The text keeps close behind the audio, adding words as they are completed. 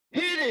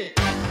shit.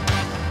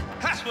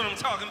 That's what I'm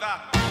talking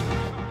about.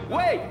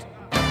 Wait!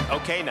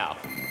 Okay, now,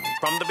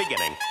 from the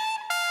beginning.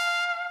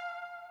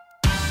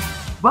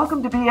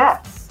 Welcome to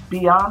BS,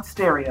 Beyond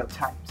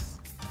Stereotypes,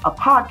 a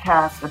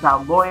podcast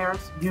about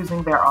lawyers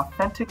using their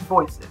authentic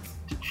voices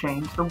to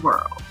change the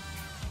world.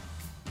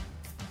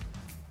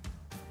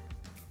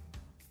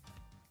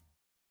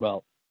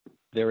 Well,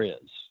 there is,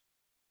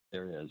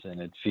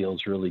 and it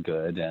feels really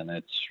good, and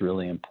it's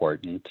really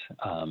important.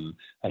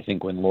 I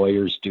think when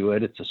lawyers do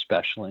it, it's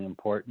especially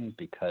important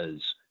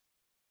because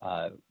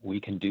we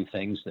can do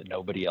things that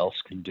nobody else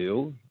can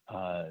do.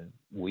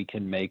 We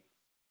can make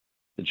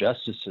the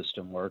justice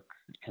system work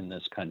in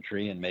this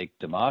country and make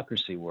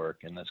democracy work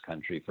in this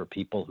country for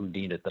people who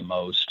need it the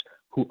most,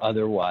 who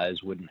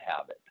otherwise wouldn't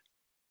have it.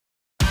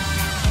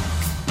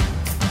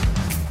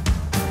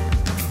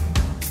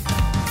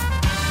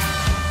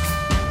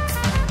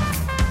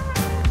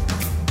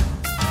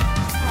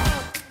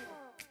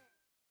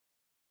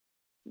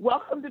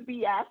 Welcome to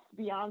BS,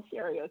 Beyond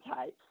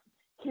Stereotypes.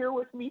 Here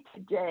with me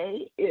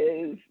today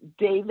is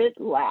David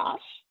Lash,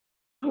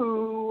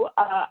 who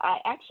I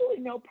actually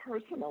know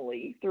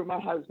personally through my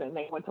husband.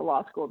 They went to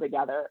law school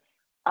together.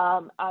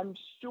 I'm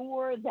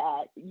sure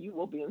that you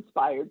will be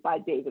inspired by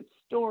David's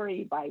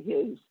story, by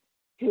his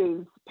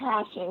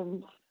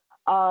passions.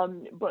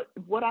 But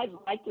what I'd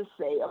like to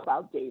say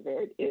about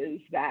David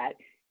is that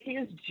he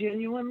is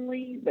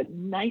genuinely the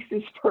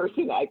nicest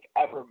person I've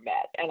ever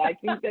met, and I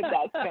think that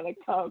that's going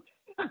to come.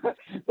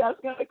 That's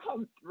going to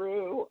come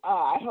through.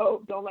 I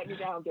hope. Don't let me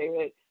down,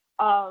 David.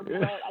 But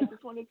I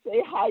just want to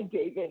say hi,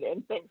 David,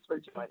 and thanks for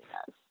joining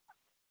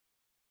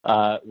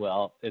us.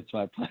 Well, it's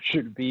my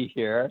pleasure to be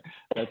here.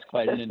 That's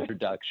quite an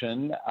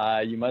introduction.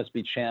 You must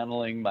be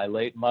channeling my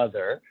late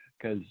mother,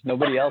 because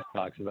nobody else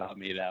talks about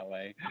me that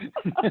way.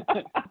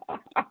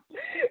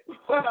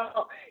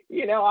 Well,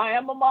 I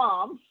am a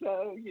mom,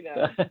 so,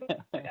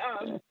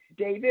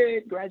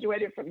 David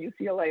graduated from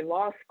UCLA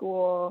Law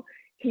School.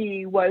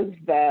 He was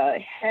the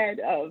head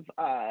of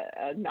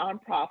a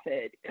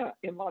nonprofit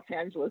in Los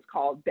Angeles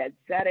called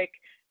Bedzedek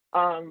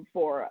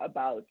for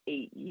about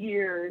 8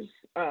 years,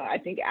 I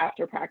think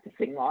after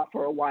practicing law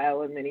for a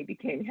while, and then he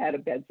became head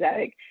of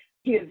Bedzedek.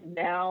 He is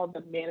now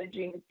the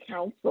managing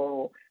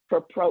counsel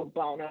for pro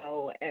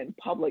bono and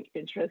public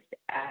interest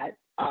at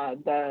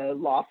the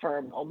law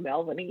firm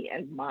O'Melveny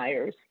and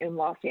Myers in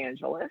Los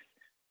Angeles.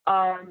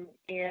 And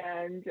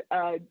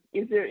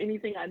is there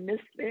anything I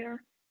missed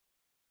there?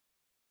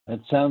 That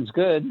sounds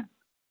good.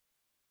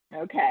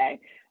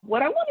 Okay.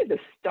 What I wanted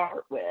to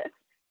start with,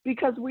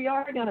 because we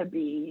are going to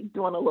be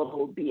doing a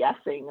little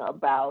BSing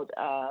about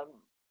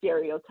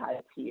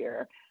stereotypes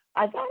here,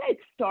 I thought I'd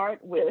start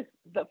with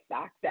the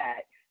fact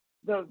that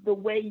the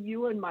way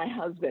you and my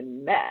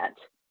husband met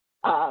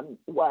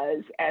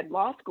was at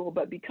law school,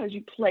 but because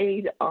you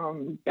played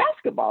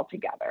basketball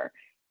together.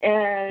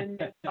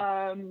 And,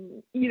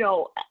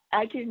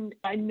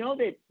 I know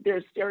that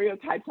there's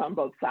stereotypes on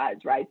both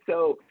sides, right?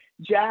 So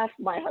Jeff,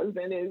 my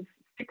husband, is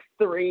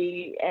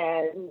 6'3"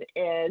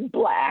 and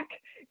black.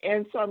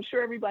 And so I'm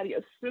sure everybody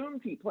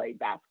assumed he played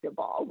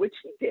basketball, which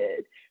he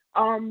did.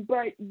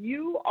 But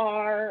you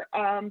are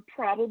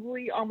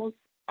probably almost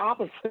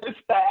opposite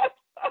that.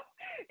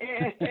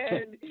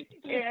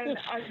 and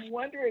I'm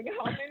wondering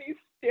how many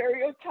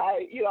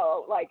stereotypes,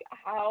 like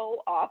how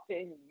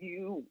often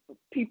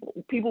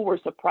people were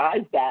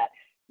surprised that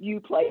you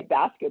played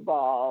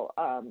basketball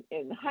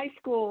in high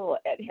school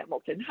at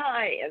Hamilton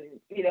High,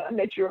 and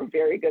that you're a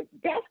very good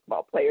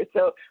basketball player.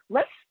 So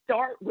let's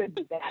start with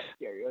that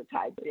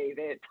stereotype,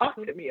 David. Talk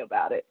to me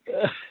about it.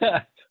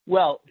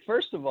 Well,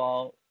 first of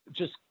all,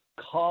 just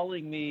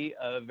calling me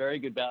a very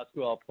good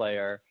basketball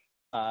player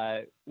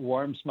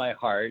warms my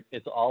heart.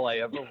 It's all I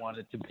ever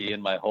wanted to be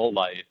in my whole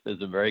life,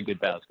 is a very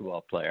good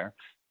basketball player.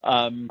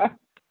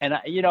 And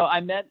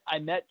I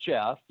met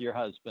Jeff, your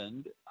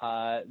husband,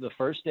 the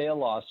first day of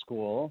law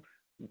school.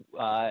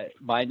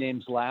 My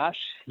name's Lash.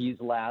 He's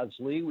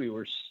Lasley. We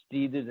were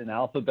seated in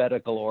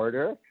alphabetical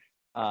order.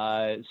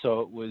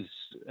 So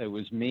it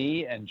was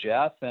me and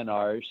Jeff and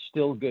our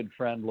still good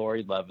friend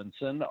Lori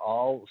Levinson,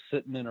 all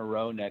sitting in a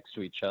row next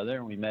to each other,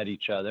 and we met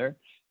each other.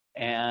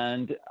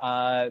 And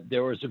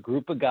there was a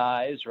group of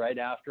guys right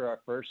after our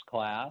first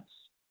class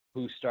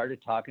who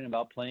started talking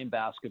about playing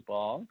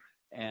basketball.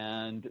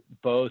 And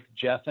both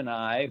Jeff and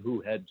I,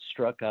 who had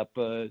struck up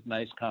a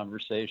nice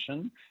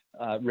conversation,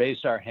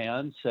 raised our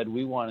hands, said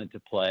we wanted to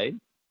play.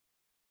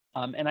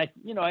 And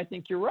I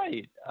think you're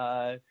right.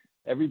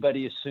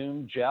 Everybody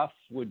assumed Jeff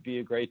would be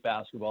a great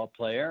basketball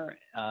player.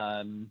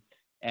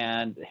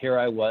 And here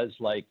I was,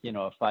 like,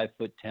 a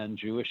 5'10"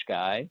 Jewish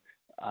guy.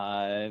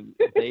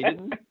 They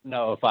didn't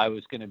know if I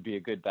was going to be a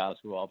good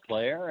basketball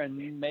player,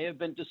 and may have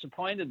been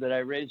disappointed that I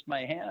raised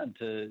my hand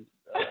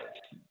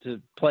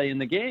to play in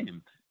the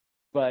game.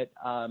 But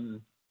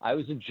I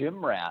was a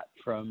gym rat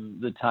from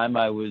the time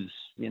I was,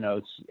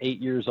 8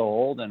 years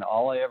old, and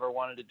all I ever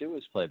wanted to do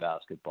was play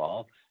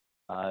basketball.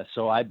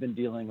 So I've been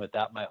dealing with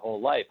that my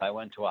whole life. I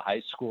went to a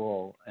high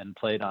school and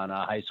played on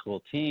a high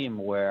school team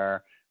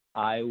where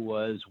I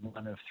was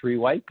one of 3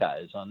 white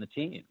guys on the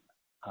team.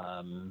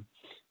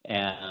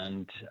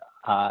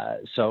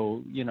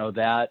 So,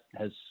 that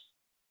has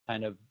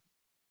kind of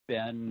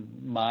been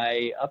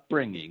my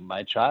upbringing,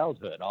 my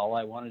childhood. All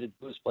I wanted to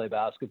do was play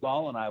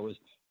basketball, and I was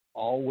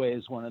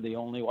always one of the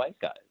only white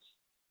guys,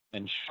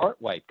 and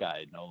short white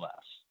guy, no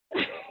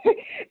less.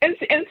 and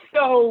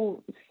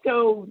so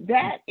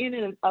that in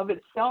and of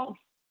itself,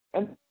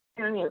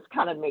 experience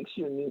kind of makes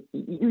you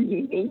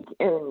unique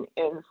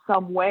in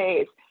some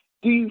ways.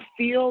 Do you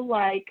feel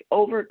like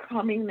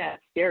overcoming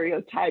that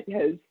stereotype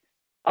has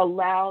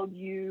allowed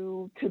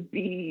you to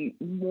be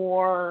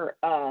more,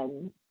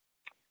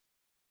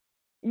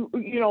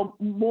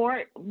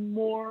 more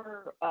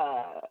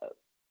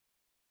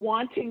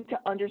wanting to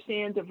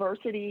understand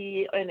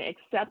diversity and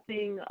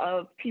accepting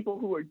of people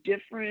who are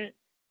different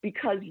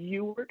because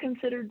you were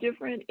considered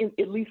different,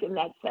 at least in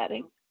that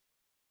setting?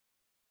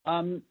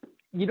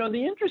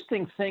 The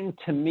interesting thing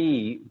to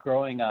me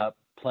growing up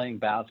playing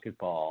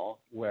basketball,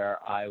 where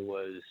I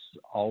was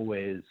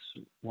always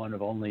one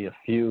of only a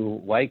few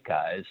white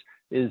guys,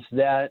 is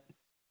that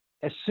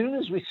as soon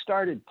as we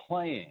started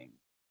playing,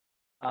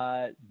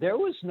 there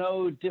was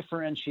no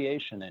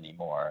differentiation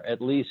anymore, at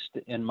least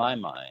in my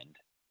mind.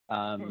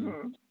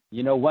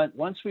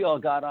 Once we all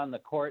got on the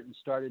court and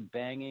started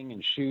banging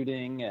and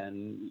shooting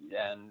and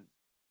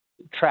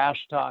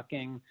trash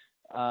talking,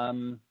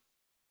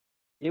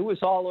 it was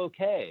all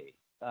okay.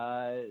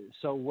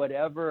 So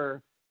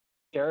whatever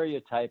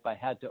stereotype I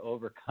had to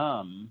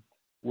overcome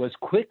was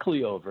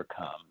quickly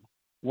overcome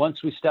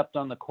once we stepped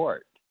on the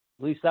court.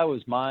 At least that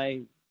was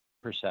my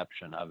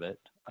perception of it.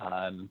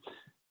 I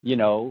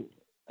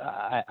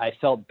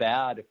felt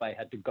bad if I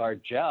had to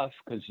guard Jeff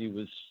because he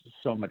was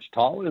so much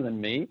taller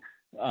than me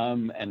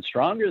and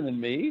stronger than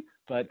me.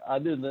 But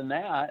other than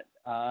that,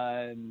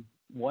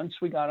 once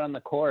we got on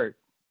the court,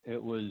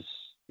 it was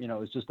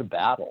just a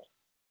battle.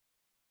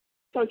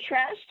 So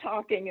trash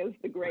talking is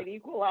the great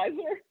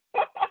equalizer?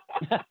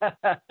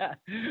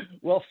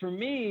 Well, for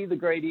me, the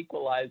great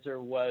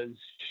equalizer was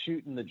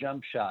shooting the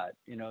jump shot,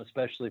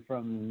 especially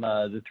from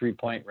the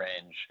 3-point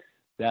range.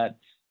 That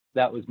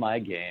was my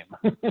game.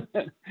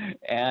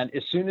 And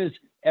as soon as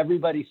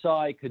everybody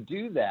saw I could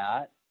do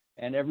that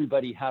and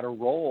everybody had a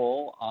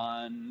role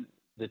on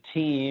the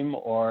team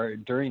or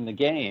during the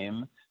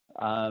game,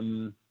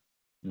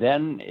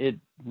 then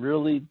it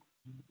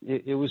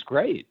was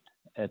great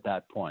at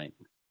that point.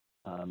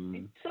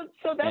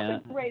 So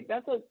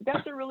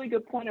that's a really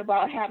good point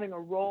about having a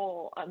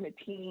role on the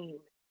team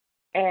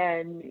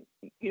and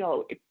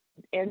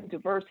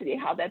diversity,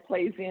 how that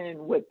plays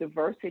in with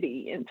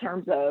diversity in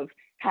terms of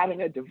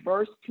having a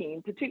diverse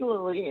team,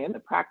 particularly in the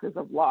practice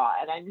of law.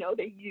 And I know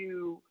that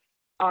you're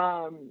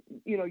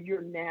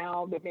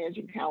now the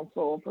managing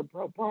counsel for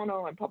pro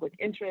bono and public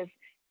interest.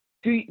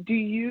 Do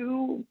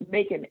you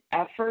make an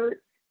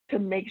effort to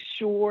make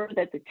sure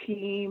that the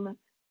team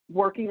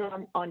working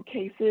on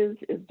cases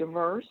is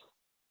diverse?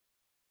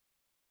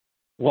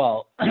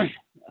 Well,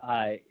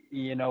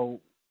 in a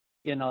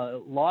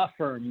law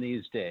firm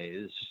these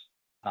days,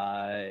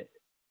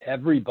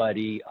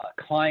 everybody,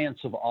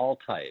 clients of all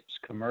types,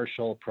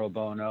 commercial, pro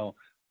bono,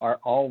 are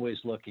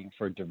always looking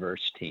for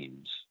diverse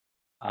teams.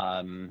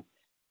 And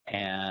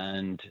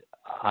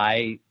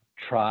I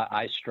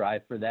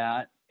strive for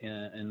that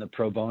in the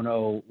pro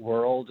bono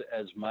world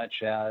as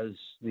much as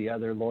the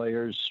other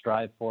lawyers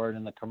strive for it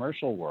in the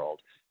commercial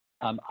world.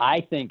 I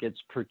think it's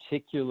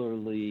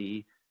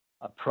particularly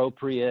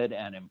appropriate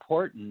and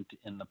important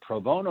in the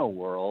pro bono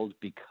world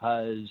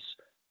because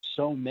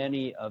so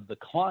many of the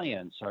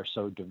clients are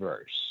so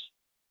diverse.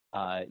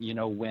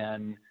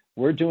 When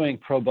we're doing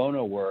pro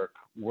bono work,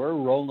 we're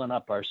rolling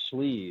up our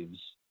sleeves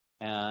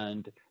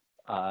and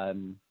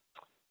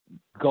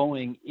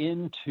going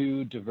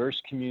into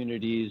diverse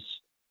communities,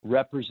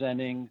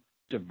 representing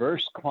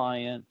diverse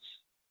clients.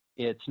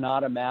 It's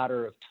not a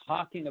matter of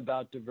talking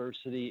about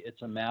diversity,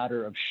 it's a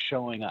matter of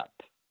showing up.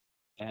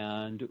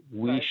 And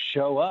we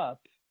show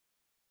up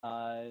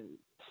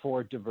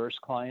for diverse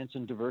clients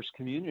and diverse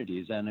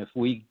communities. And if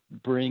we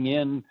bring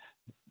in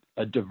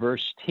a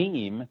diverse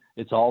team,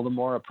 it's all the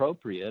more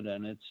appropriate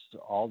and it's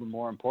all the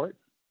more important.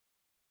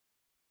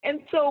 And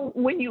so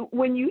when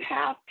you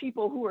have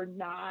people who have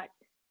not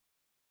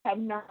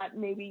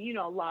maybe,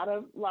 a lot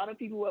of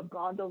people who have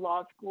gone to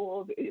law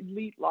schools,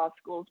 elite law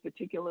schools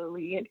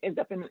particularly, and end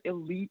up in an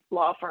elite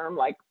law firm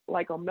like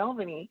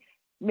O'Melveny,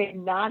 may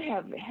not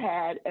have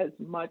had as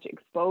much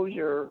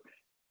exposure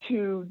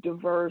to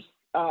diverse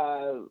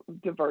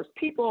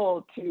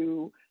people,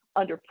 to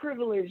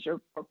underprivileged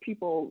or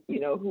people,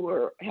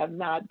 who have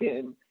not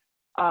been,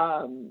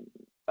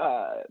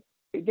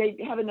 they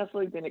haven't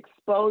necessarily been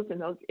exposed in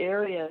those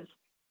areas.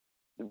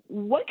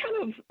 What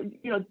kind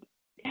of,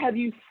 have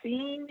you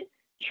seen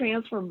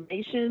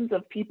transformations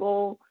of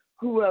people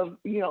who have,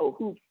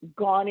 who've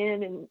gone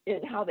in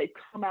and how they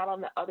come out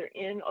on the other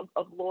end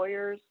of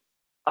lawyers?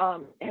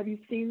 Have you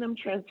seen them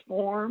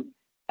transform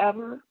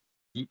ever?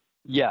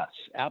 Yes,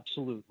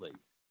 absolutely.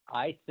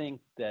 I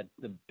think that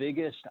the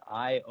biggest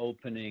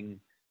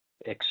eye-opening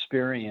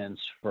experience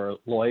for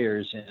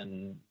lawyers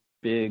in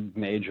big,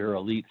 major,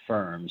 elite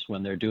firms,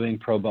 when they're doing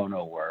pro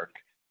bono work,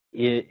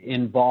 it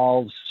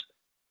involves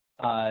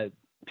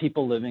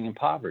people living in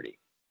poverty.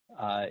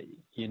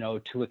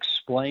 To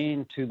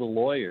explain to the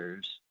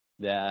lawyers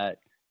that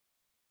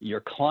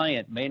your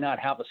client may not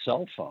have a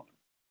cell phone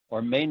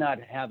or may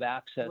not have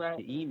access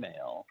to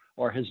email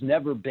or has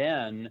never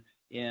been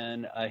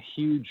in a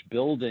huge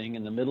building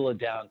in the middle of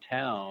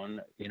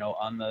downtown,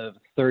 on the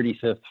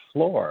 35th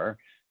floor,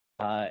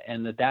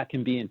 and that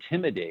can be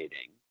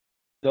intimidating.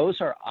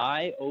 Those are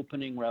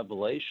eye-opening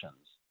revelations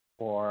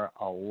for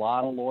a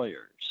lot of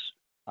lawyers.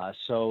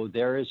 So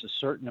there is a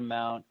certain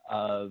amount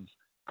of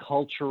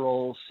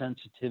cultural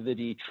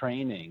sensitivity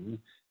training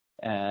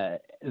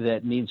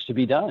that needs to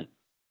be done.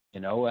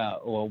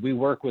 We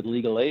work with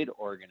legal aid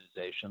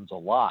organizations a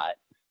lot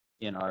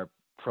in our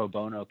pro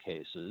bono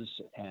cases,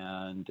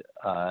 and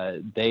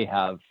they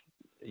have,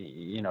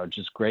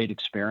 just great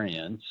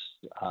experience.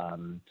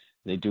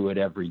 They do it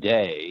every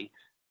day.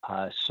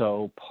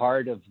 So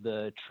part of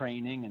the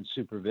training and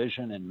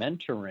supervision and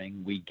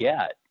mentoring we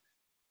get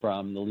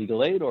from the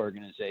legal aid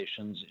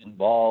organizations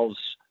involves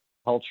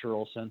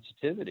cultural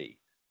sensitivity.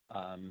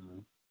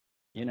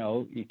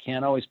 You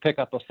can't always pick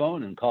up a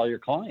phone and call your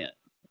client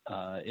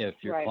if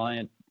your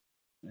client,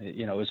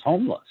 is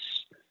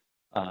homeless.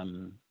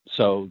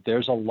 So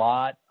there's a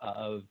lot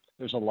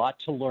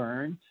to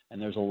learn,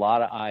 and there's a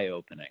lot of eye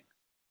opening.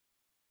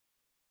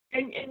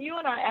 And you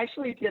and I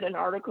actually did an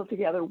article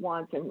together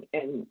once,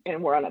 and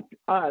we're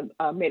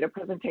made a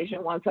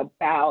presentation once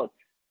about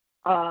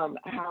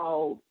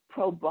how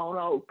pro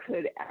bono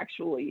could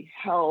actually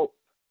help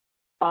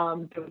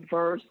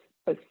diverse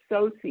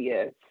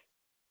associates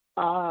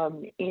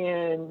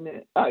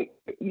in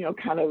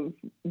kind of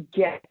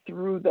get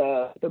through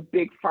the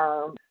big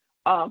firm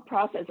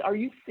process. Are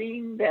you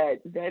seeing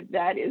that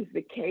is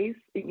the case?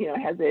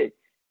 Has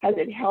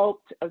it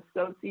helped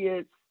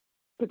associates,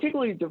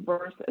 particularly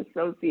diverse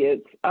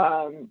associates,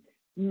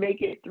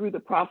 make it through the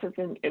process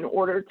in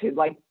order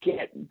to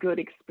get good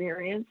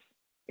experience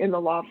in the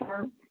law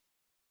firm?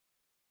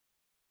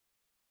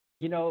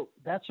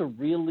 That's a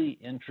really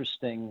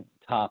interesting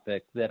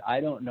topic that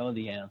I don't know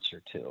the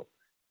answer to.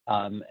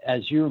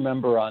 As you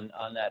remember on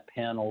that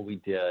panel we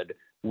did,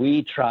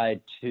 we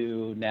tried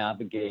to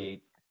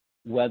navigate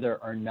whether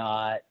or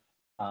not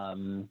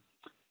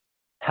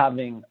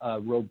having a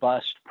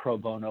robust pro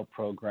bono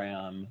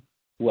program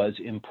was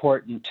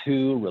important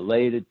to,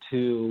 related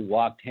to,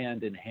 walked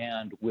hand in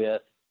hand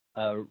with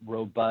a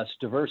robust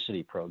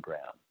diversity program.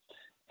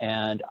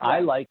 And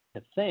I like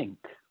to think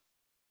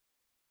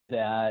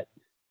that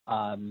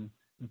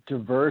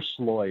diverse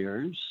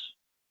lawyers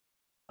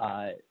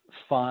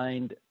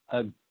find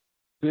a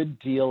good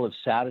deal of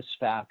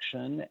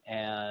satisfaction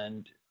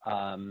and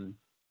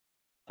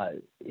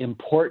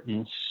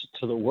importance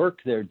to the work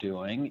they're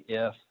doing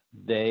if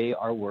they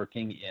are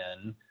working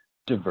in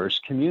diverse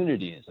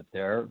communities.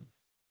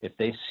 If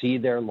they see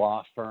their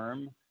law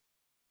firm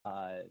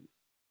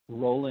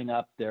rolling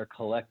up their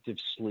collective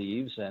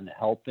sleeves and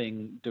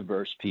helping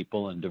diverse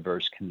people in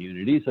diverse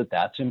communities,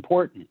 that's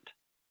important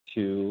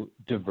to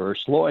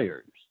diverse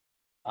lawyers,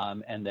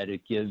 and that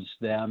it gives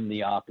them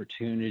the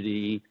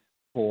opportunity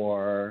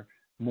for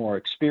more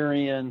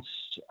experience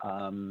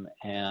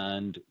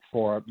and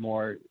for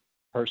more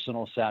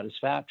personal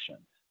satisfaction.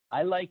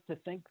 I like to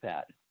think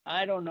that.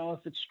 I don't know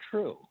if it's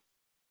true.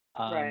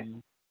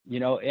 Am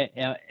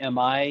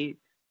I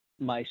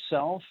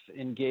myself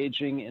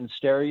engaging in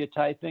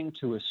stereotyping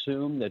to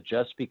assume that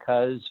just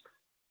because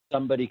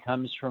somebody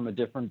comes from a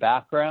different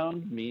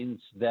background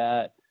means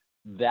that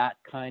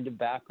kind of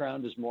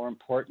background is more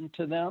important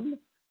to them?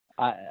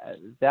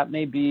 That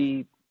may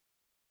be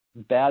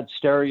bad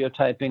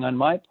stereotyping on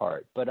my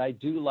part, but I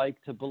do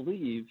like to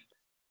believe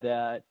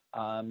that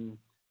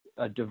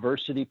a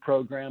diversity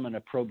program and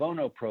a pro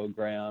bono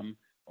program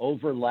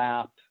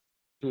overlap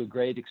to a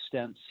great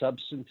extent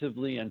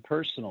substantively and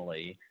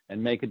personally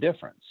and make a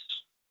difference.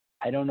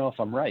 I don't know if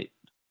I'm right.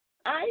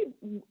 I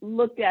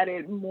looked at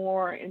it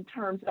more in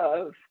terms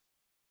of,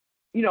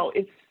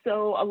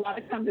 a lot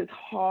of times it's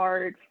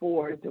hard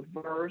for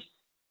diverse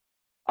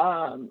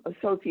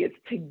associates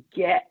to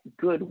get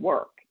good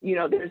work.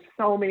 There's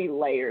so many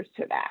layers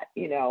to that.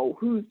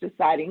 Who's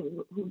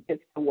deciding who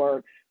gets the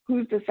work,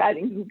 who's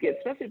deciding who gets,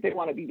 especially if they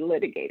want to be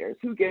litigators,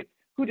 who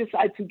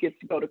decides who gets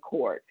to go to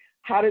court.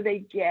 How do they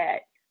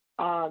get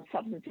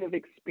substantive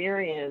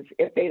experience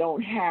if they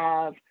don't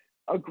have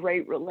a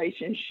great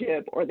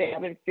relationship or they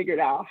haven't figured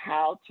out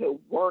how to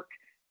work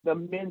the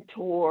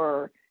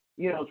mentor,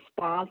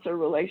 sponsor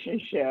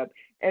relationship?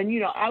 And,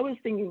 I was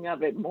thinking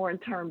of it more in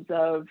terms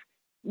of,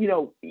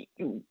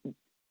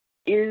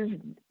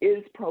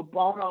 is pro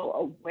bono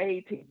a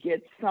way to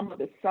get some of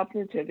the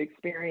substantive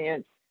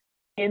experience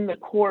in the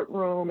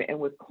courtroom and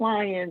with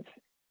clients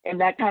and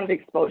that kind of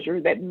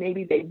exposure that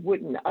maybe they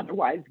wouldn't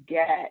otherwise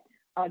get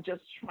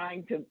just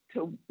trying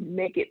to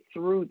make it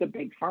through the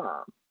big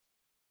firm?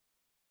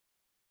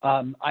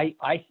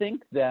 I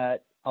think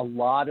that a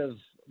lot of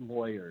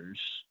lawyers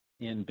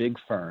in big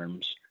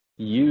firms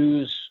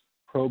use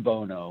pro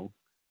bono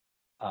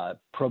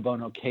pro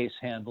bono case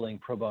handling,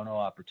 pro bono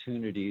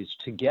opportunities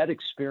to get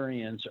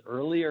experience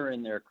earlier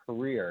in their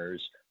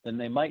careers than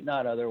they might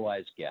not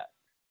otherwise get.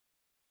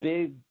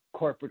 Big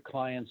corporate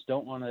clients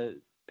don't want to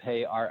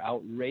pay our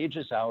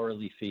outrageous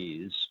hourly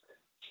fees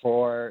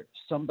for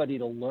somebody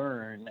to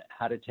learn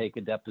how to take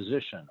a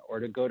deposition or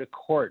to go to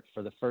court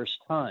for the first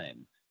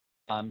time.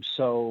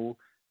 So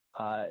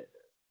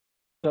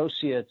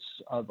associates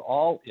of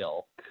all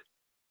ilk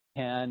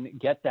can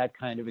get that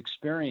kind of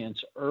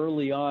experience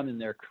early on in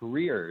their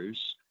careers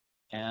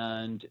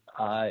and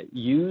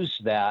use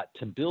that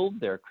to build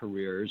their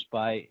careers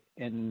by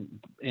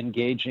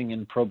engaging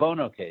in pro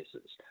bono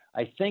cases.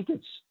 I think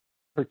it's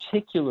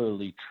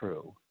particularly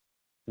true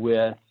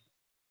with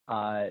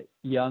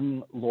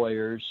young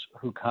lawyers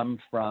who come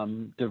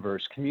from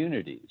diverse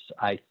communities.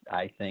 I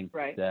think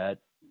that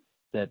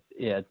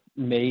it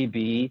may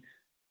be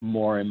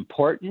more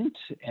important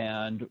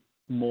and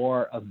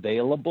more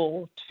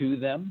available to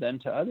them than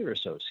to other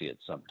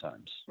associates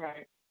sometimes.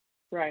 Right.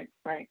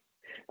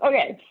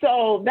 Okay,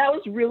 so that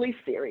was really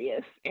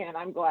serious, and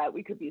I'm glad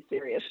we could be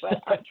serious,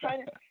 but I'm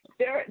trying to,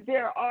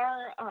 there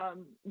are,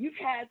 you've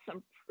had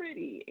some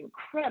pretty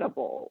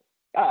incredible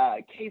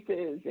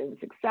cases and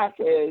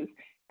successes,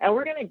 and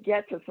we're going to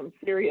get to some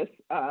serious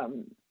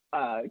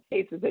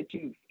cases that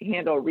you've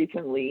handled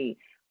recently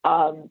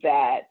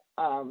that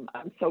I'm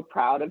so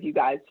proud of you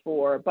guys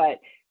for.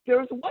 But there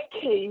was one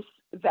case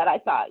that I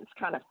thought was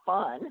kind of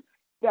fun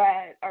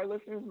that our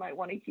listeners might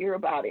want to hear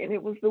about, and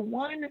it was the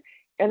one,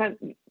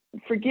 and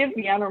forgive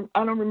me, I don't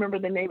remember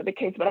the name of the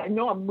case, but I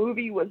know a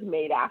movie was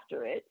made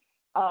after it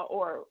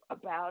or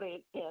about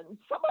it, and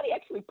somebody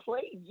actually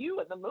played you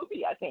in the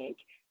movie, I think.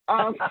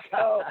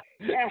 So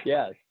yeah.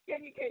 Yes.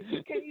 Can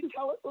you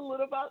tell us a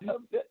little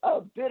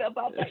a bit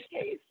about that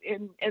case,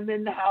 and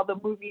then how the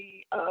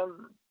movie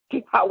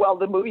how well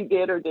the movie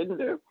did or didn't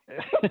do?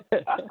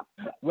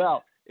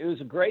 Well, it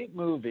was a great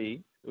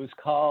movie. It was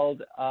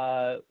called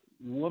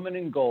Woman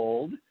in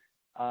Gold.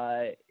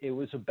 It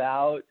was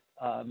about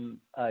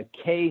a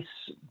case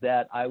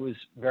that I was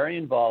very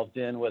involved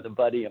in with a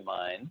buddy of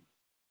mine.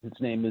 His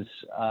name is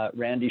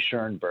Randy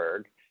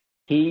Schoenberg.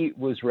 He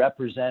was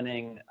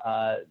representing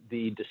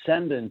the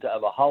descendant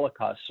of a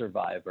Holocaust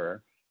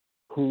survivor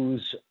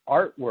whose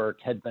artwork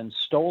had been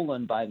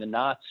stolen by the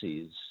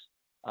Nazis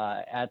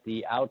at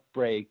the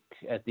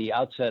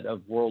outset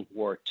of World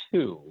War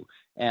II.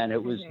 And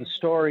it was the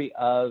story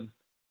of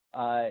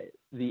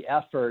the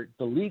effort,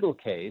 the legal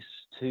case,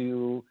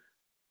 to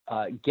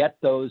get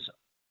those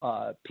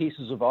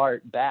pieces of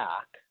art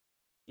back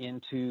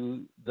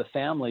into the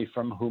family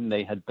from whom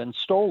they had been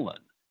stolen.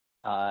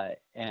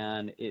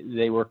 And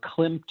they were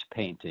Klimt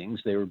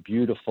paintings. They were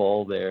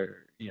beautiful.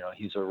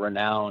 He's a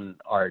renowned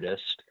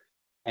artist.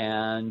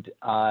 And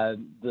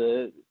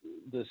the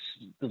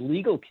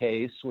legal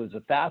case was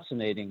a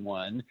fascinating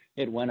one.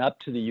 It went up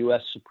to the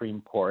U.S.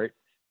 Supreme Court,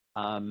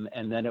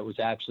 and then it was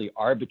actually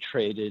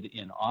arbitrated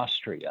in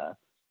Austria.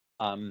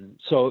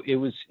 So it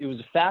was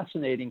a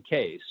fascinating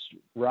case.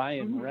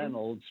 Ryan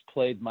Reynolds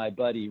played my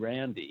buddy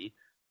Randy,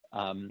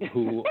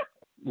 who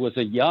was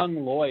a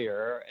young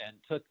lawyer and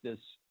took this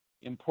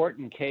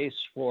important case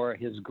for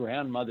his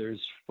grandmother's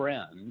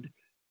friend,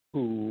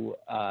 who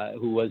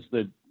was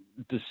the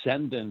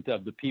descendant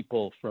of the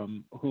people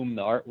from whom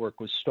the artwork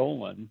was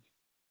stolen.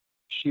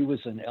 She was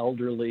an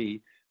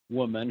elderly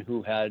woman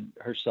who had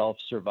herself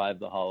survived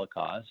the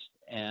Holocaust,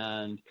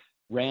 and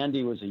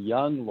Randy was a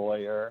young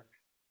lawyer.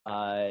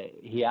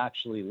 He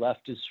actually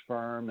left his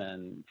firm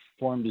and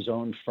formed his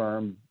own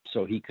firm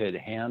so he could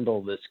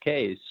handle this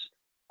case.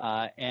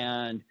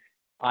 And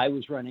I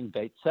was running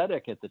Beit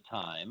Tzedek at the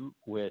time,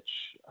 which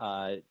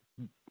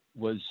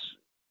was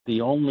the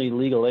only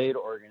legal aid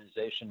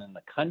organization in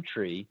the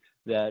country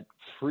that,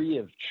 free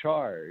of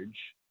charge,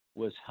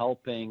 was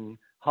helping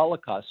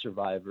Holocaust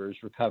survivors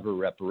recover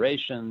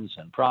reparations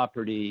and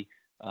property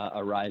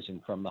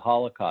arising from the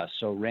Holocaust.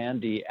 So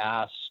Randy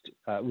asked,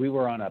 we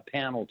were on a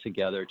panel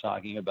together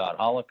talking about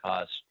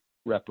Holocaust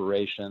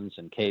reparations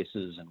and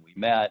cases, and we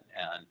met,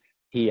 and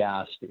he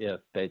asked if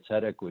Beit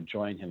Tzedek would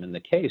join him in the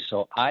case.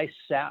 So I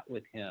sat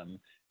with him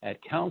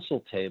at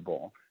counsel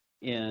table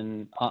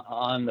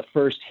on the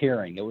first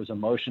hearing. It was a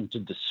motion to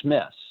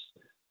dismiss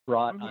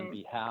brought on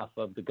behalf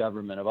of the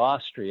government of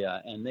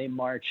Austria, and they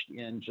marched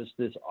in just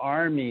this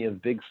army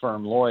of big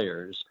firm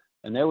lawyers.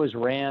 And there was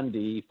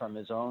Randy from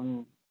his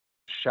own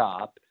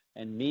shop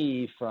and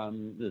me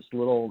from this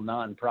little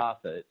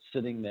nonprofit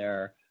sitting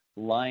there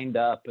lined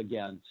up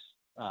against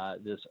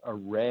this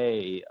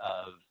array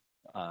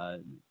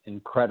of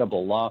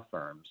incredible law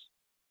firms.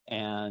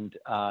 And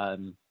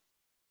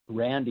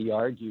Randy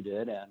argued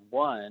it and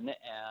won,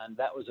 and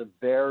that was a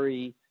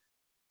very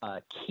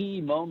key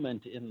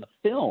moment in the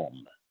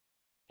film.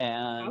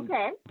 And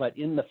but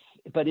in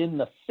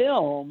the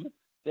film,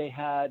 they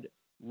had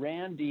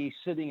Randy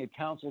sitting at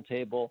counsel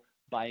table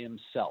by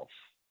himself.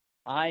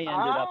 I ended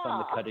up on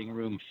the cutting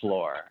room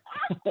floor.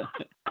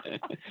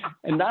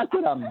 And not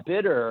that I'm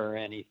bitter or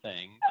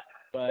anything,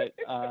 but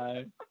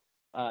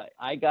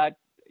I got,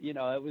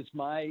 it was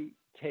my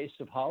taste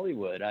of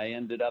Hollywood, I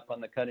ended up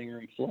on the cutting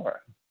room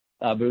floor.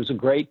 But it was a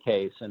great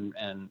case,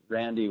 and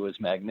Randy was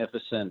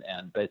magnificent,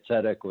 and Beit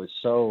Tzedek was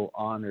so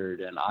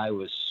honored, and I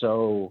was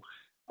so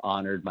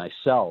honored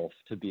myself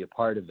to be a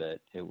part of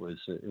it. It was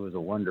a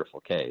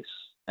wonderful case,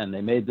 and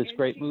they made this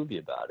great movie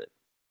about it.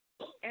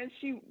 And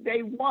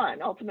they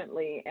won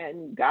ultimately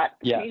and got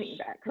the painting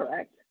back,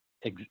 correct?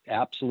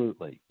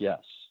 Absolutely,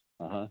 yes.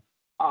 Uh-huh.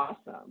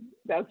 Awesome.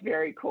 That's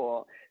very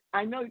cool.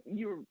 I know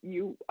you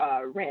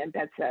ran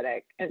Beit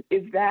Tzedek, and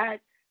is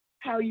that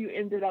how you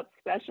ended up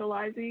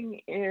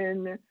specializing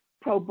in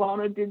pro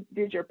bono?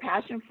 Did your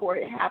passion for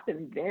it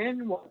happen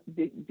then?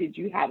 Did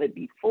you have it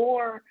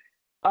before?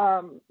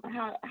 How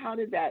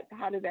did that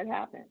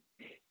happen?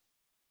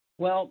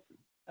 Well,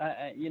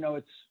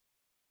 it's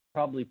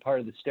probably part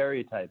of the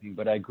stereotyping,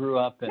 but I grew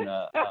up in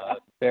a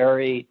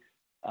very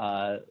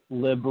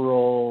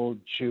liberal,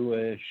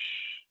 Jewish,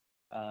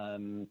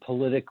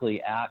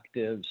 politically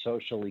active,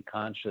 socially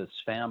conscious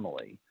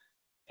family.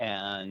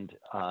 And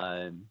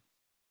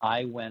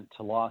I went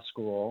to law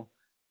school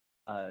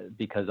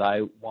because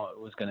I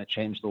was going to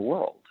change the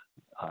world.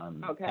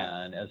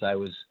 And as I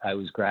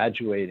was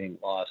graduating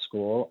law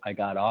school, I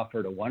got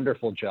offered a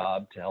wonderful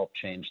job to help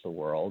change the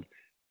world.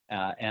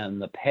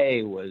 And the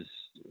pay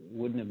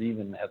wouldn't have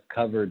even have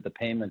covered the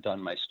payment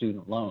on my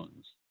student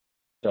loans.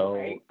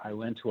 So I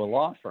went to a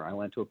law firm. I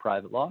went to a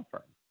private law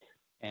firm.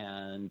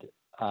 And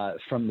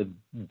from the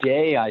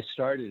day I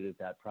started at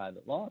that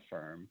private law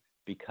firm,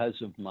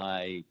 because of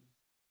my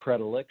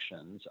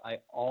predilections, I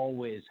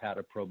always had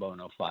a pro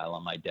bono file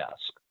on my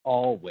desk,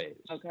 always.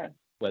 Okay.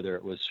 Whether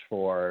it was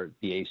for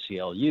the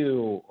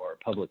ACLU or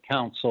public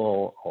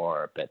counsel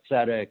or Beit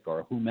Tzedek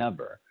or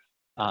whomever.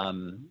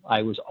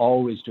 I was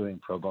always doing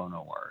pro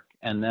bono work.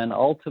 And then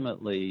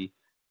ultimately,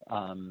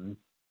 I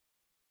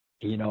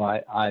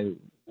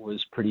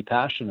was pretty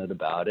passionate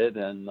about it,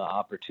 and the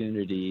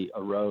opportunity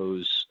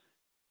arose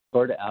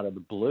sort of out of the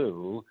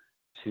blue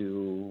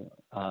to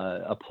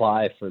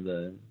apply for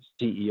the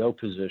CEO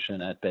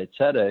position at Beit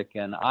Tzedek.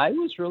 And I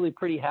was really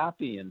pretty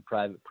happy in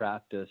private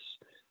practice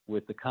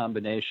with the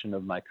combination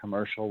of my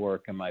commercial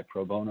work and my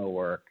pro bono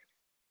work.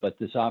 But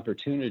this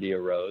opportunity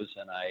arose,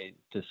 and I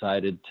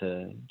decided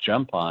to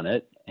jump on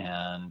it.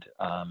 And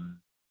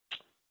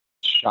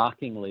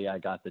shockingly, I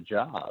got the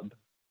job.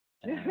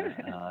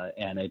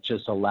 And it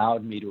just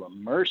allowed me to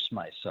immerse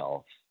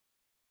myself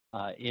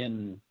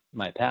in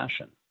my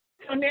passion.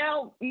 So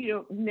now,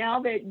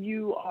 now that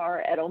you are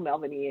at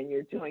O'Melveny and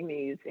you're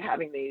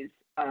having these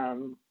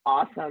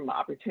awesome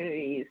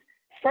opportunities,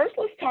 first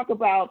let's talk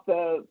about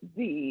the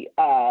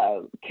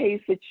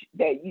case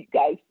that you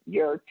guys,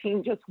 your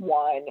team just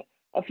won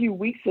a few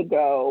weeks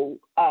ago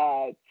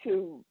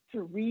to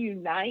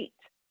reunite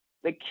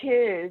the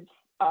kids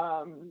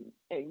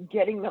and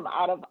getting them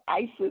out of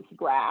ISIS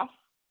grasp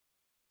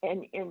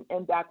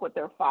and back with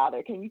their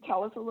father. Can you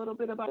tell us a little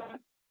bit about that?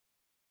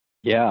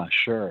 Yeah,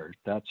 sure.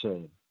 That's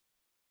a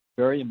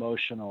very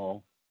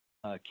emotional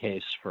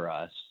case for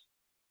us.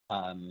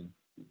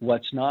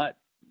 What's not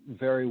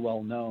very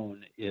well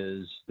known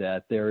is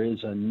that there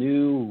is a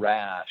new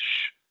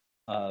rash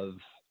of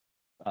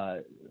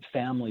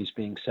families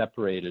being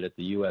separated at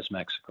the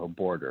U.S.-Mexico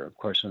border. Of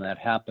course, when that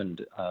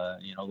happened,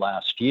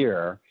 last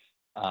year,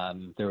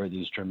 there were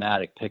these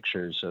dramatic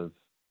pictures of,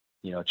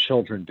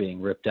 children being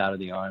ripped out of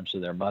the arms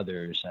of their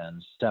mothers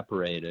and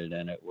separated,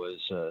 and it was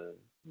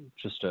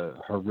just a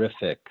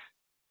horrific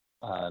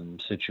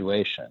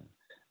situation.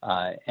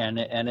 And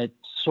it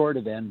sort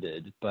of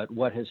ended. But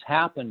what has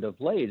happened of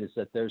late is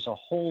that there's a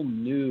whole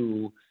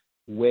new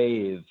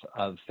wave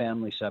of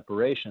family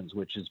separations,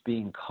 which is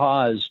being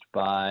caused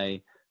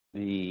by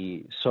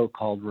the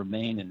so-called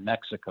Remain in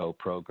Mexico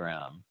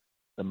program.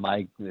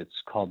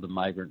 It's called the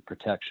Migrant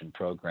Protection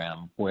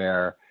Program,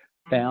 where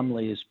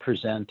families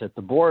present at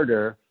the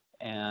border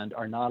and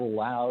are not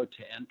allowed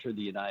to enter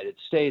the United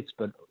States,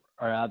 but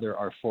rather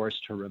are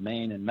forced to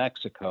remain in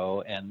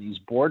Mexico. And these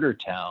border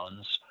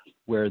towns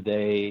where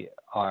they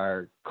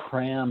are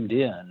crammed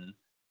in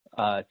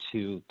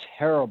to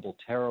terrible,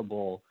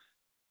 terrible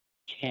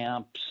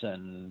camps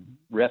and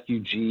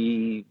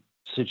refugee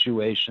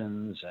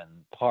situations and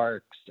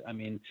parks. I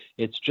mean,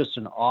 it's just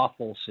an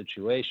awful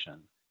situation.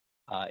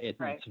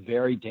 It's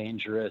very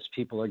dangerous.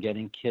 People are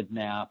getting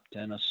kidnapped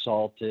and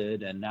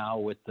assaulted. And now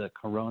with the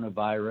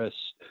coronavirus,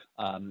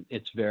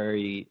 it's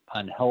very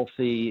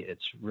unhealthy.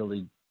 It's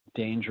really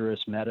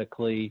dangerous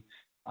medically.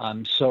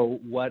 So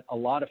what a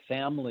lot of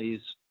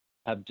families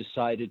have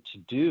decided to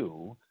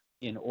do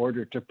in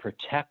order to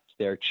protect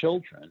their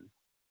children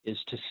is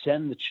to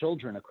send the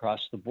children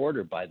across the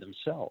border by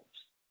themselves.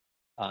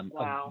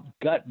 Wow.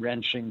 A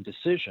gut-wrenching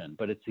decision,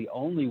 but it's the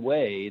only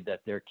way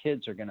that their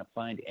kids are going to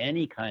find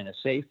any kind of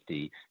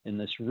safety in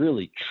this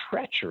really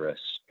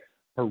treacherous,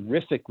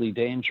 horrifically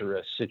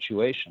dangerous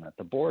situation at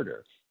the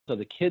border. So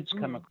the kids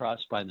come across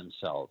by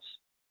themselves,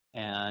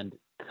 and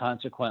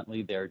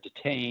consequently they're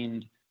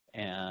detained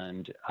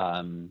and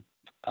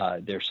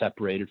they're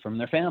separated from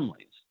their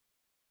families.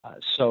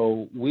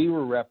 So we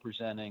were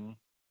representing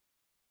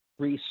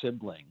 3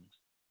 siblings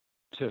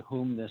to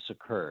whom this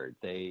occurred.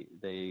 They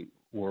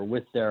were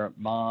with their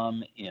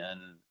mom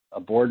in a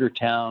border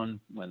town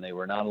when they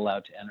were not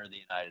allowed to enter the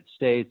United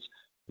States.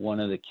 One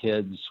of the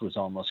kids was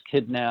almost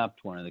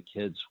kidnapped. One of the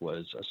kids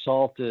was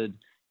assaulted.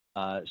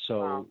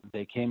 So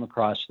they came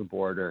across the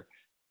border,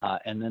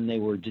 and then they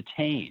were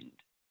detained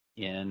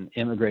in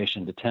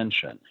immigration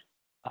detention.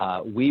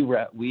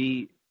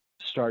 We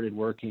started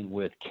working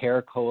with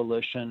CARE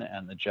Coalition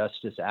and the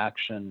Justice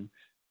Action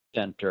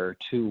Center,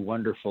 two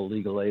wonderful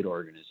legal aid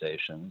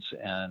organizations,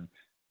 and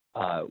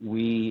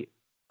we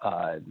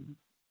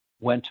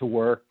went to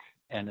work,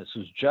 and this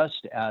was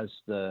just as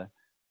the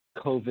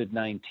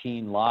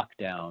COVID-19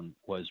 lockdown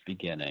was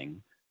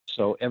beginning.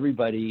 So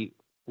everybody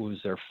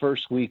was their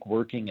first week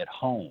working at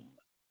home.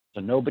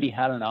 So nobody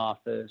had an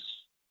office.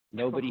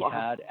 Nobody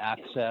had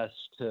access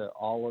to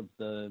all of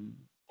the,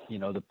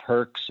 the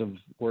perks of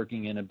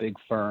working in a big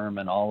firm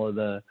and all of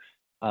the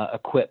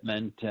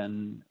equipment.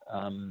 And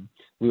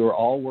we were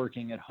all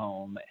working at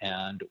home,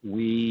 and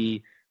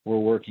we were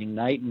working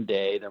night and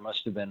day. There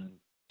must have been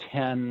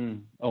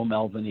 10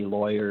 O'Melveny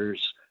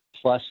lawyers,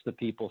 plus the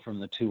people from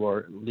the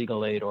two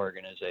legal aid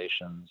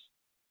organizations.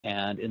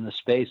 And in the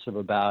space of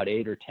about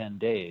 8 or 10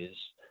 days,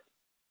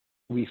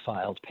 we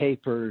filed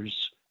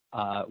papers.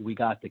 We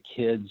got the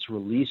kids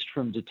released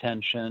from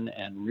detention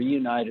and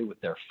reunited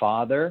with their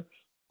father,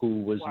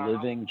 who was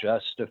living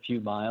just a few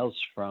miles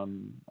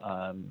from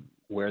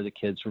where the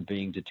kids were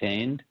being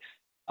detained.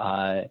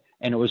 And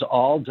it was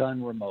all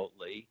done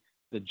remotely.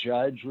 The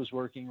judge was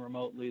working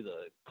remotely.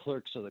 The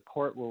clerks of the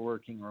court were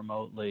working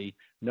remotely.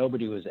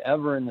 Nobody was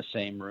ever in the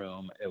same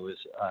room. It was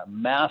a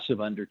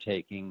massive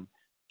undertaking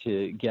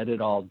to get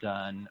it all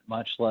done,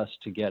 much less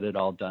to get it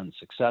all done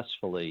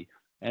successfully.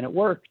 And it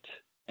worked.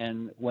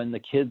 And when the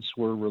kids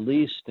were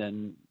released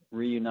and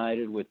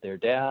reunited with their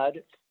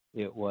dad,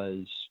 it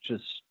was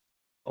just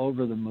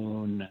over the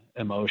moon,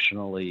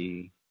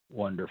 emotionally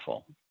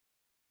wonderful.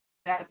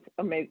 That's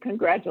amazing.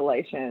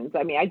 Congratulations.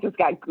 I mean, I just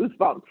got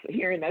goosebumps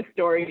hearing that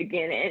story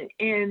again.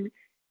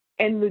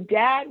 And the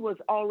dad was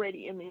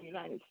already in the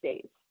United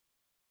States.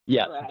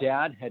 Yes, correct?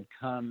 Dad had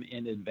come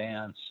in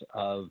advance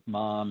of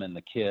Mom and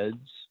the kids,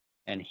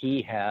 and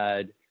he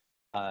had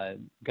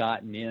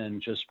gotten in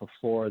just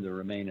before the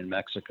Remain in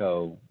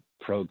Mexico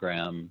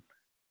program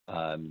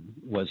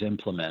was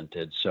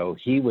implemented. So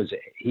he was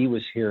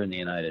here in the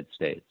United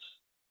States.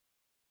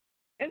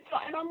 And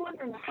I'm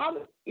wondering,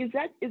 is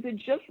it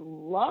just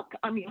luck?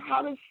 I mean,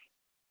 how does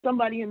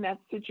somebody in that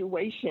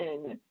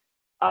situation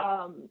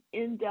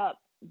end up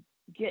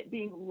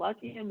being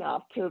lucky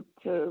enough to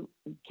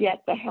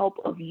get the help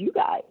of you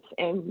guys?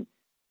 And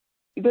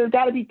there's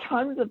got to be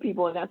tons of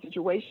people in that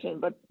situation,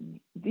 but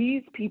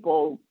these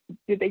people,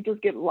 did they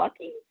just get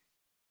lucky?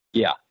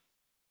 Yeah,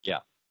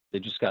 they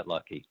just got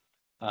lucky.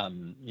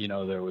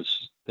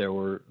 There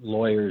were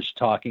lawyers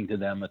talking to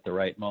them at the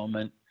right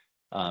moment.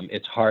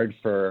 It's hard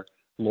for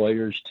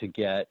lawyers to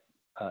get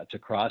to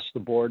cross the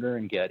border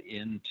and get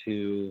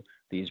into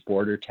these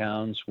border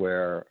towns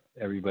where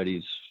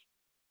everybody's,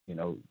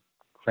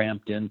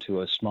 cramped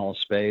into a small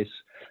space.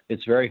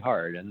 It's very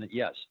hard. And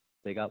yes,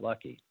 they got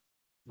lucky.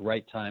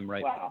 Right time,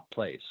 right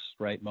place,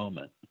 right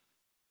moment.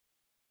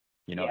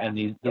 And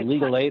the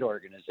legal aid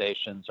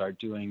organizations are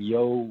doing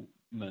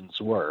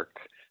yeoman's work.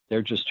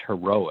 They're just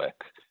heroic,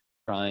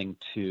 trying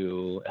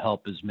to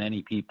help as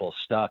many people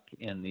stuck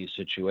in these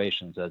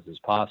situations as is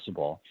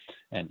possible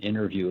and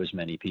interview as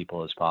many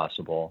people as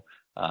possible.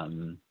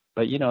 But,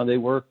 they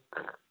work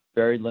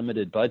very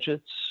limited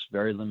budgets,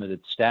 very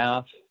limited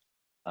staff,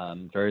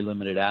 very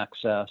limited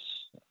access.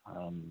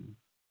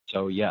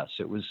 So, yes,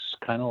 it was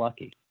kind of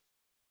lucky.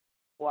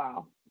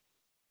 Wow.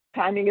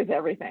 Timing is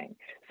everything.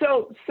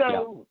 So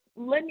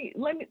let me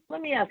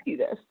ask you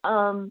this.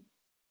 Can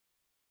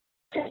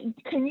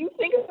you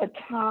think of a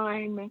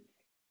time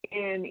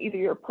in either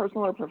your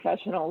personal or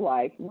professional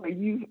life where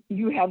you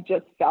have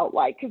just felt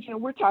like, because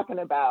we're talking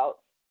about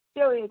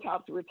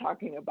stereotypes, we're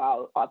talking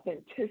about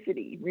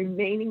authenticity,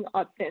 remaining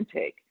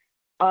authentic,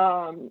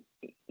 and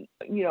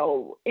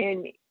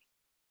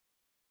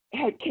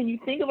can you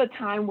think of a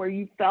time where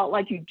you felt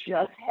like you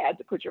just had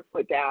to put your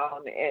foot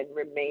down and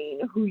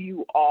remain who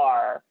you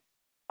are,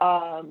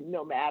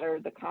 no matter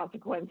the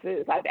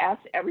consequences? I've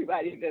asked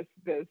everybody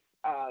this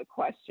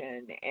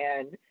question,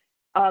 and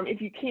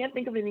if you can't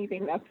think of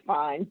anything, that's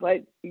fine.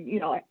 But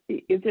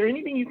is there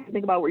anything you can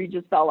think about where you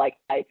just felt like,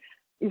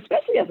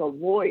 especially as a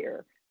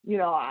lawyer,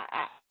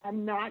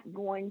 I'm not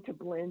going to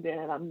blend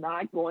in. I'm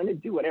not going to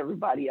do what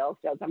everybody else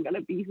does. I'm going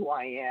to be who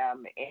I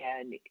am,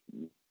 and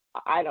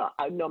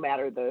no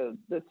matter the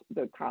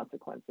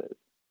consequences.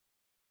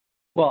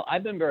 Well,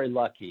 I've been very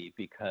lucky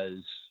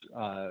because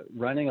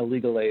running a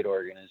legal aid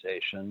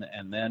organization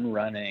and then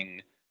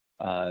running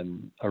a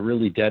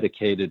really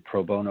dedicated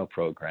pro bono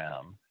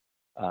program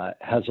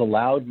has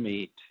allowed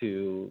me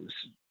to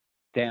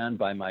stand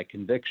by my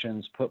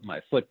convictions, put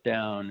my foot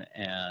down,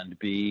 and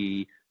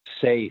be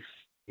safe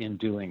in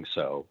doing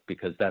so,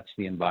 because that's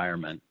the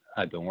environment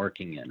I've been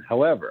working in.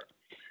 However,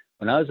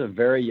 when I was a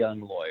very young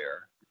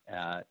lawyer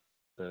at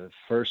the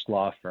first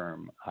law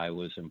firm I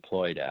was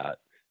employed at,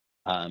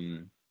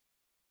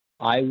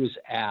 I was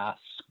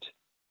asked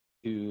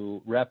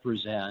to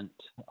represent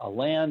a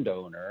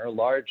landowner, a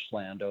large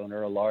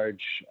landowner, a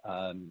large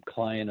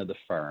client of the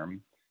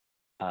firm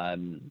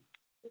in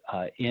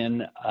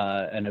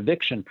an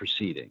eviction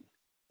proceeding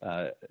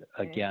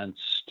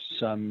against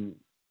some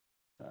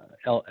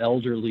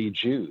elderly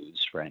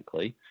Jews,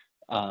 frankly.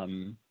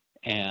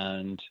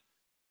 And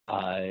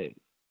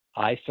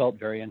I felt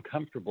very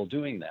uncomfortable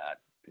doing that,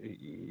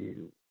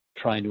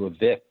 trying to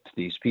evict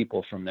these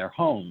people from their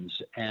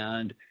homes.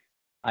 And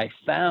I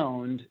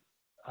found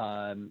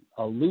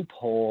a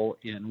loophole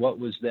in what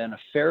was then a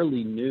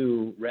fairly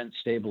new rent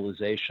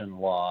stabilization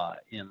law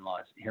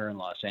here in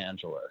Los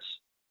Angeles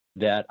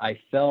that I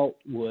felt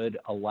would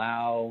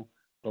allow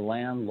the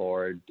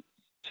landlord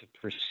to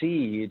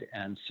proceed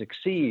and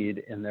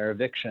succeed in their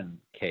eviction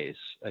case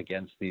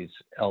against these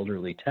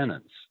elderly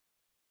tenants.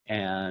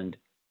 And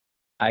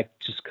I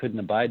just couldn't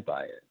abide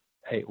by it.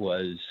 It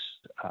was,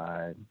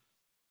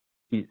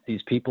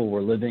 these people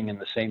were living in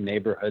the same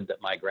neighborhood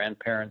that my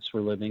grandparents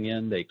were living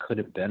in. They could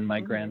have been my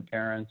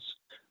grandparents.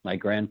 My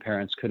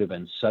grandparents could have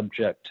been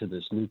subject to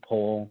this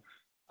loophole.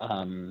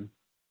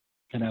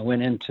 And I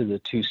went into the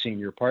two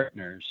senior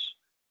partners,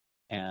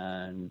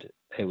 and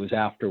it was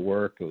after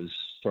work. It was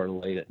sort of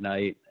late at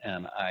night.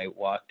 And I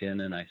walked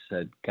in and I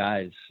said,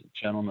 guys,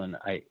 gentlemen,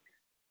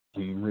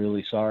 I'm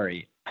really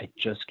sorry. I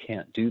just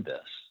can't do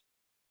this.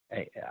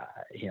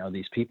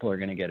 These people are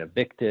going to get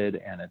evicted,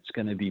 and it's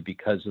going to be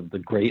because of the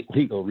great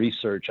legal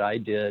research I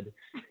did.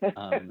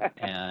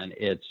 And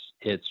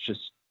it's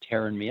just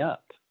tearing me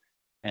up.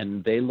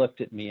 And they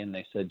looked at me and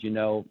they said,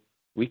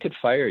 we could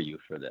fire you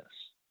for this.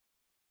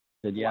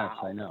 I said, yes,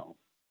 wow. I know.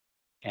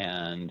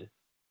 And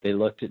they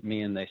looked at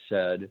me and they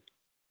said,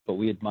 but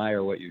we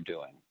admire what you're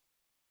doing.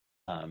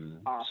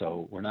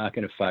 So we're not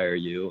going to fire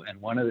you.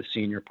 And one of the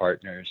senior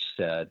partners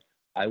said,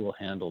 I will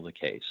handle the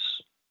case.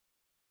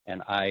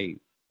 And I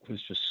was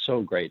just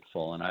so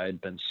grateful. And I had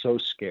been so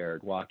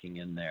scared walking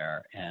in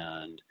there.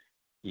 And,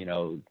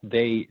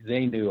 they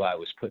knew I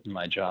was putting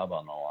my job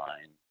on the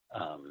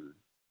line.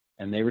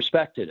 And they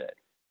respected it.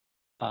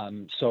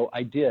 So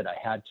I did. I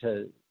had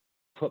to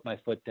put my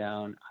foot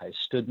down. I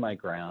stood my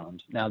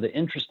ground. Now, the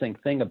interesting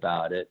thing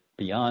about it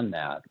beyond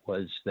that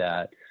was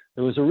that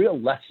there was a real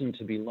lesson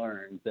to be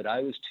learned that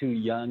I was too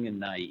young and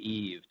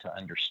naive to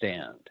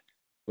understand,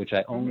 which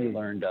I only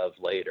learned of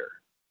later.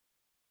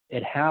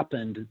 It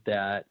happened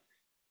that,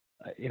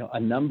 a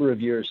number of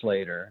years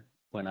later,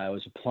 when I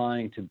was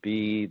applying to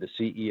be the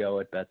CEO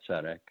at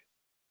Betzetic,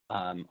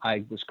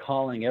 I was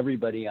calling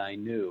everybody I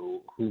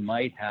knew who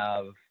might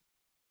have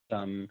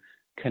some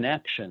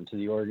connection to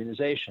the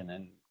organization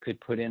and could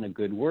put in a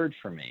good word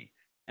for me.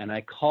 And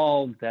I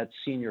called that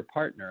senior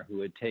partner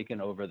who had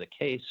taken over the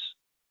case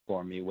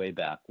for me way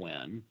back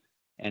when.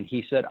 And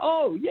he said,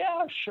 oh,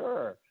 yeah,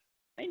 sure.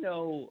 I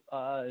know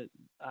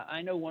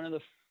one of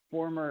the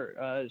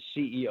former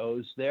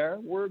CEOs there.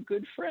 We're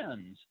good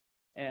friends.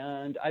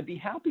 And I'd be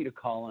happy to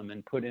call him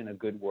and put in a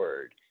good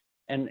word.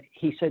 And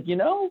he said,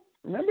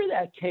 remember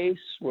that case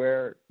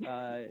where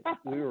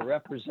we were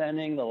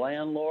representing the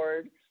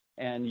landlord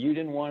and you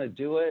didn't want to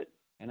do it?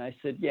 And I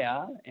said,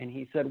 yeah. And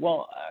he said,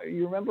 well,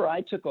 you remember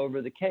I took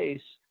over the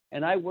case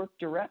and I worked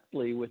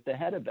directly with the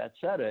head of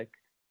Betzetic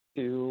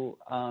to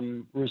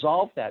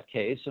resolve that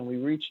case. And we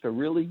reached a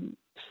really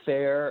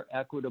fair,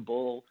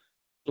 equitable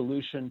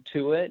solution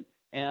to it.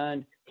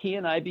 And he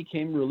and I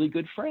became really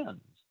good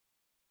friends.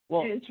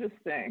 Well,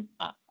 interesting.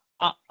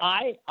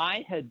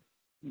 I had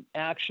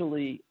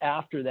actually,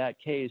 after that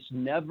case,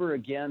 never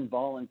again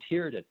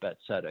volunteered at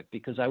Betzetic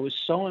because I was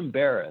so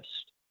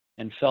embarrassed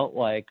and felt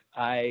like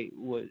I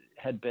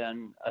had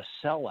been a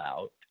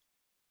sellout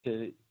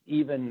to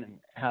even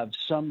have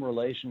some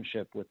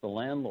relationship with the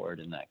landlord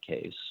in that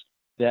case,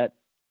 that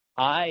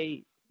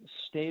I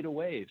stayed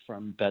away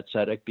from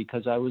Betzetic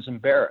because I was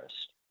embarrassed.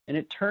 And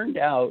it turned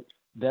out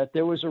that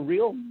there was a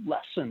real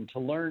lesson to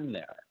learn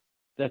there,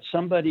 that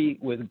somebody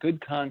with a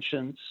good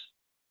conscience,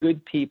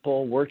 good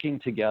people working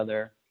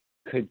together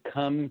could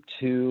come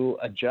to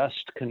a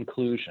just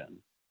conclusion.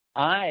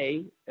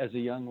 I, as a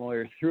young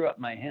lawyer, threw up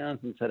my hands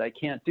and said, I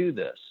can't do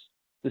this.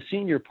 The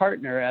senior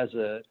partner, as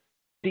a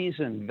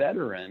seasoned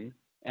veteran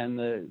and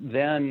the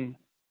then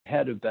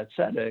head of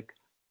Betzetic,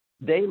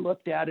 they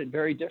looked at it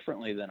very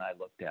differently than I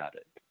looked at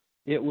it.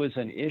 It was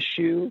an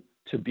issue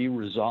to be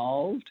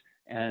resolved,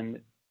 and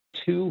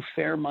two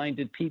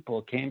fair-minded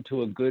people came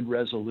to a good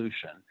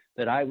resolution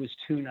that I was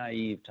too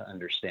naive to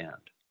understand.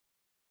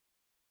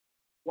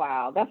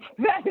 Wow,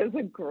 that is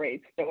a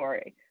great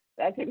story.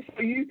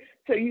 So you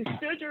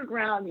stood your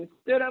ground, you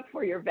stood up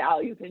for your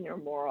values and your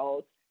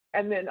morals,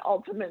 and then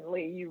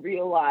ultimately you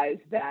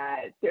realized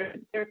that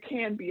there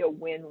can be a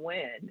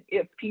win-win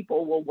if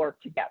people will work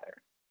together.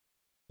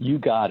 You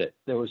got it.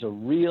 There was a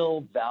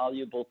real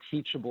valuable,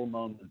 teachable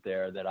moment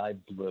there that I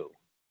blew.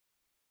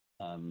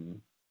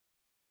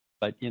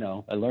 But,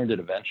 I learned it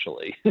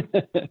eventually.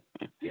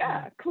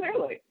 Yeah,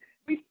 clearly.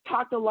 We've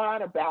talked a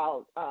lot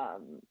about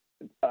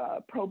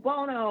pro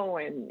bono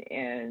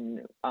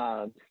and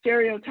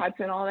stereotypes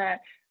and all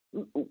that.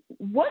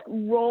 what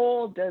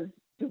role does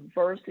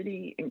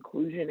diversity,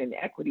 inclusion, and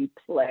equity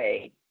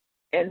play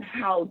in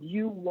how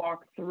you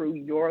walk through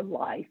your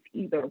life,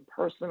 either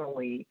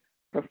personally,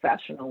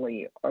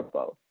 professionally, or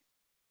both?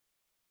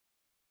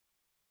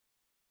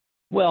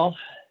 Well,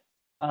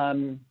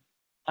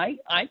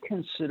 I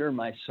consider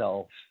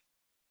myself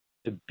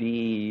to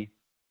be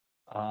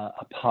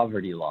a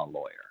poverty law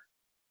lawyer.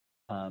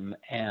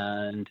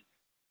 And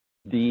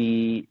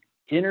the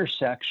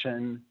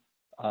intersection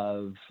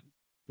of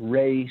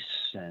race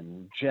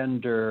and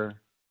gender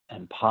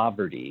and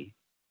poverty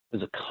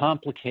is a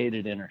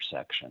complicated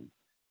intersection.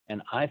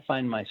 And I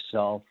find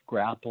myself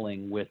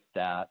grappling with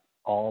that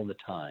all the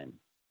time.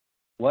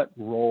 What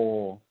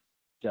role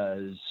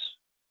does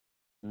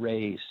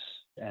race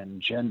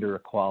and gender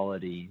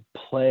equality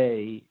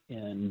play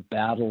in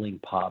battling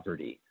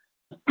poverty?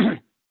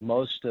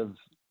 Most of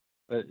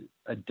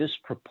a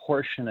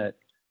disproportionate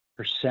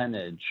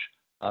percentage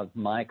of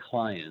my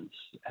clients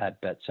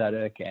at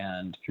Betzetic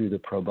and through the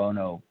pro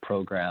bono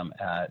program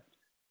at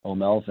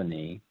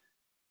O'Melveny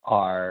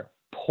are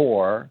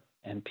poor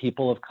and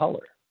people of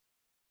color.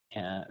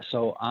 And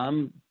so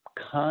I'm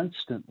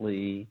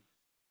constantly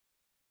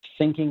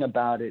thinking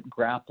about it,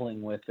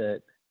 grappling with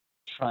it,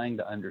 trying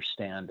to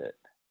understand it.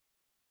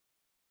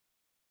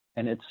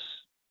 And it's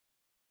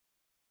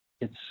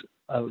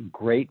a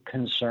great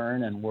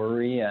concern and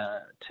worry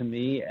to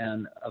me,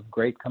 and of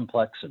great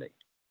complexity.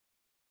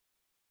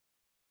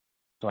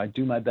 So I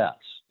do my best,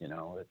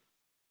 it's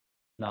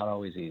not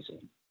always easy.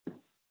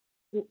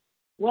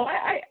 Well,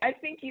 I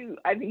think you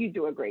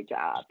do a great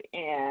job,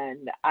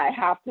 and I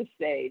have to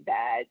say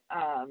that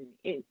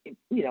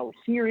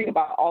hearing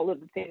about all of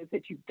the things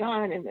that you've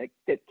done and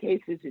the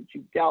cases that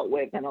you've dealt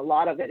with, and a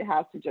lot of it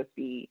has to just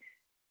be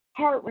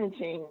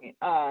heart-wrenching,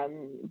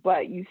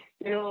 but you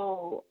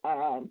still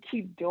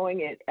keep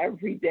doing it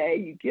every day.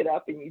 You get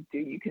up and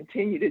you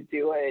continue to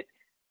do it,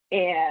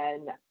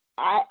 and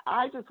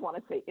I just want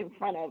to say, in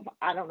front of,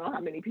 I don't know how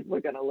many people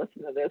are going to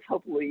listen to this.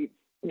 Hopefully,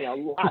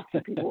 lots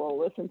of people will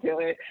listen to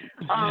it.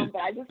 But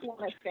I just want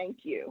to thank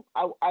you.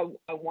 I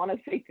want to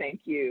say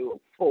thank you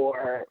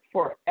for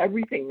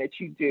everything that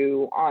you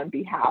do on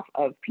behalf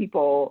of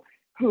people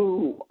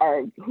who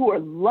are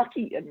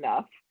lucky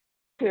enough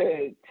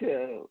to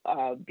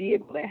be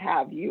able to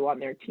have you on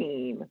their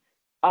team.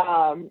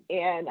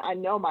 And I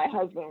know my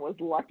husband was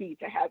lucky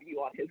to have you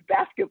on his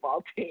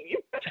basketball team.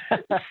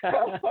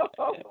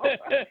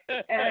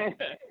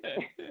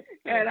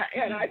 and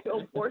I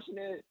feel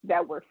fortunate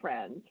that we're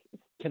friends.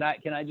 Can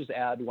I just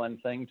add one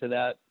thing to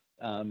that?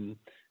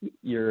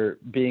 You're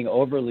being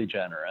overly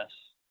generous,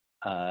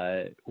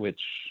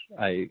 which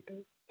I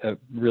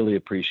really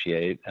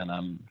appreciate and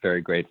I'm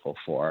very grateful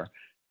for.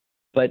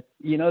 But,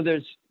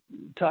 there's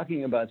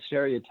talking about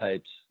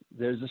stereotypes,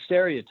 there's a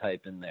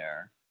stereotype in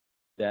there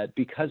that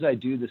because I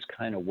do this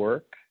kind of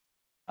work,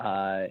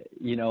 I'm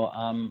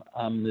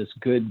this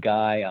good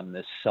guy, I'm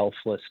this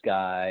selfless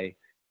guy,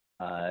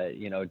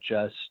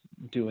 just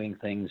doing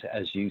things,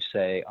 as you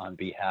say, on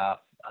behalf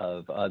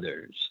of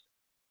others.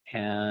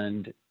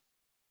 And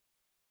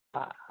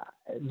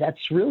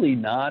that's really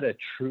not a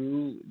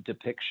true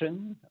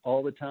depiction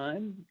all the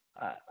time.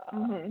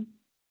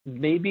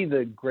 Maybe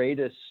the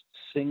greatest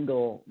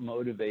single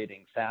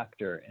motivating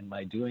factor in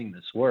my doing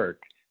this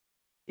work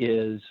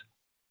is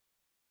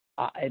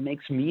it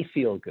makes me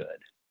feel good.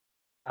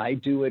 I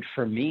do it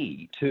for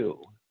me too.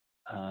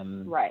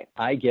 Right.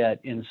 I get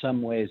in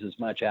some ways as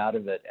much out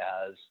of it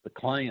as the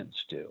clients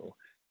do.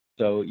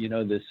 So,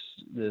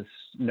 this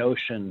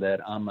notion that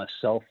I'm a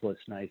selfless,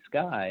 nice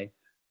guy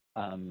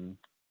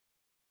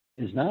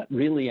is not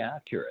really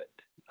accurate.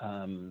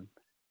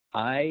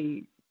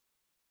 I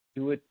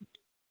do it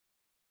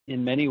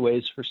in many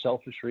ways for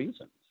selfish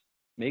reasons.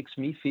 Makes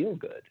me feel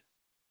good.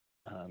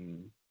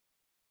 And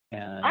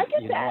I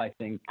get that. I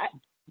think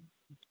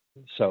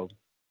so.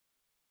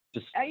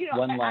 Just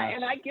one last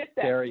and I get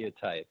that.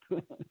 Stereotype.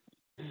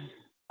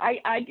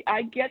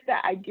 I get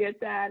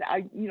that.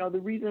 The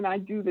reason I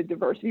do the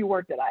diversity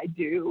work that I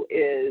do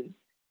is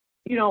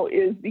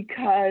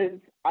because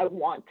I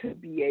want to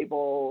be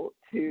able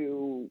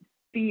to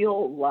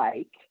feel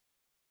like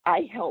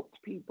I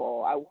helped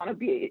people. I want to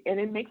be, and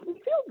it makes me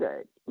feel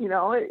good.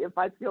 If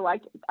I feel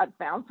like I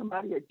found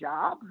somebody a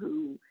job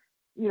who,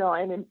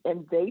 and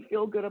they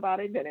feel good about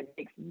it, then it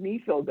makes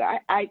me feel good.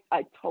 I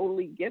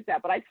totally get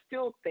that, but I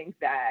still think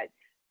that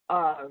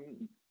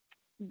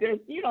there's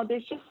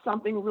just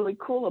something really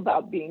cool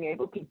about being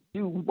able to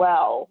do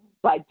well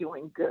by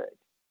doing good.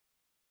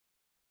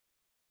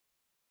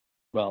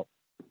 Well,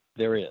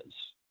 there is,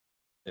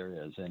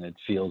 and it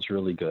feels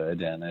really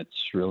good, and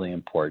it's really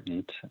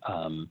important.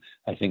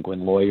 I think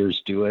when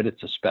lawyers do it,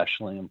 it's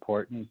especially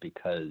important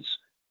because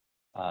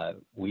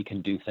we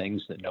can do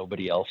things that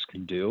nobody else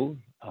can do.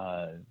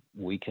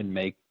 We can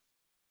make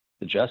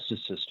the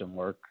justice system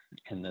work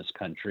in this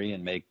country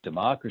and make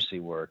democracy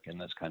work in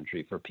this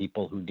country for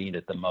people who need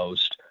it the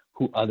most,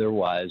 who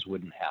otherwise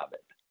wouldn't have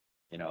it.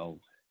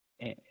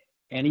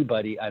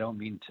 Anybody, I don't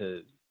mean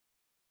to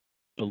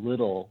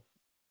belittle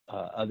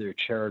other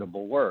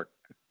charitable work,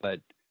 but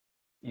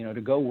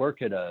to go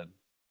work at a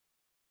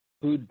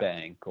food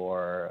bank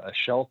or a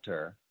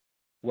shelter,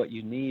 what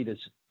you need is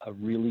a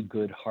really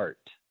good heart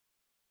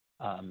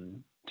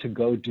to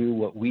go do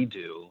what we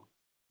do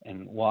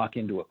and walk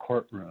into a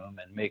courtroom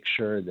and make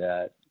sure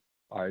that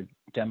our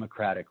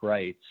democratic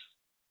rights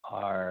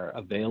are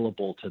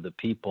available to the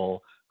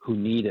people who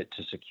need it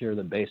to secure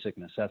the basic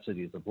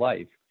necessities of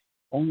life.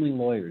 Only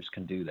lawyers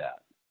can do that.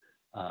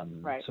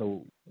 Right.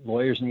 So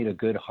lawyers need a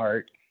good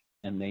heart,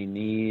 and they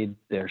need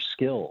their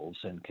skills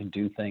and can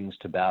do things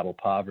to battle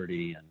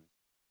poverty and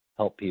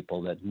help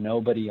people that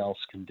nobody else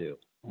can do.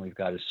 We've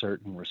got a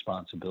certain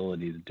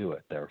responsibility to do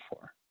it,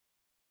 therefore.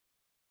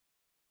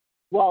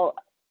 Well,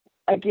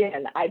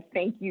 again, I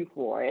thank you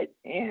for it,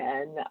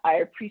 and I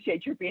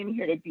appreciate your being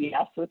here to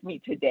BS with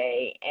me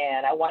today,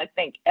 and I want to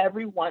thank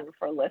everyone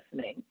for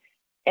listening.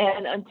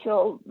 And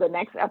until the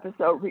next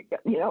episode,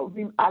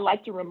 I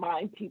like to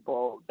remind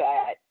people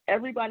that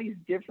everybody's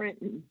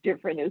different, and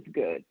different is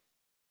good.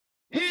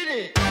 Hit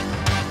it!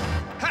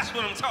 That's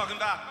what I'm talking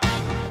about.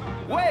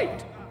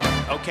 Wait!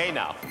 Okay,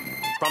 now,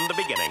 from the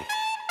beginning.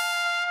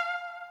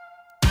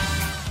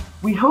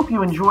 We hope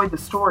you enjoyed the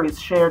stories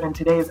shared in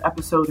today's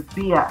episode of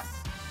BS,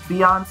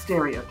 Beyond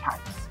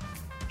Stereotypes.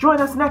 Join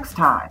us next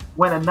time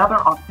when another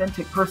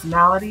authentic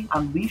personality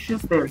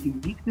unleashes their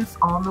uniqueness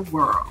on the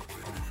world.